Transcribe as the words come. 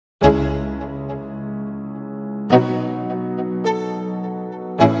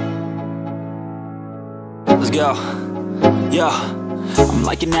Let's go. Yo, I'm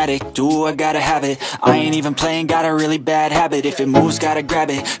like an addict, do I gotta have it. I ain't even playing, got a really bad habit. If it moves, gotta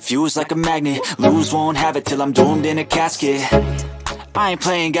grab it, fuse like a magnet. Lose, won't have it till I'm doomed in a casket. I ain't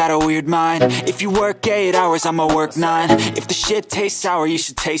playing, got a weird mind. If you work 8 hours, I'ma work 9. If the shit tastes sour, you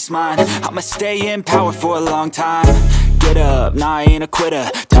should taste mine. I'ma stay in power for a long time. Get up, nah, I ain't a quitter.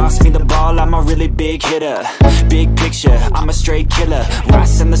 Toss me the ball, I'm a really big hitter. Big picture, I'm a straight killer.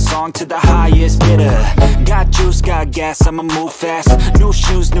 Rising the song to the highest bidder. Got juice, got gas, I'ma move fast. New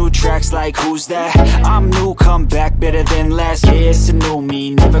shoes, new tracks, like who's that? I'm new, come back, better than last. Yeah, it's a new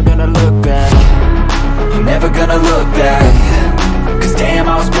me, never gonna look back. Never gonna look back. Cause damn,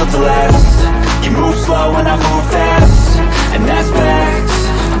 I was built to last. You move slow and I move fast, and that's facts.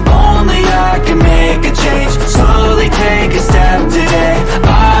 Only I can make a change. Slowly take a step today.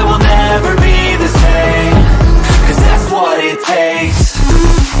 I will never be the same. Cause that's what it takes.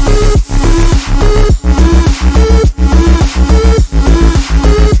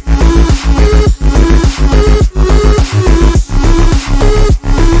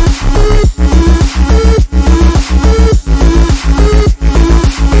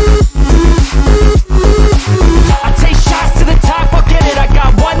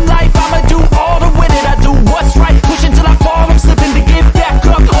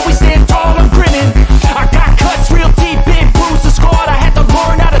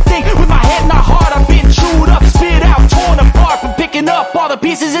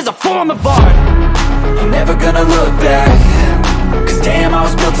 Pieces is a form of art. I'm never gonna look back. Cause damn, I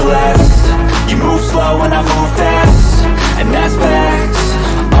was built to last. You move slow and I move fast.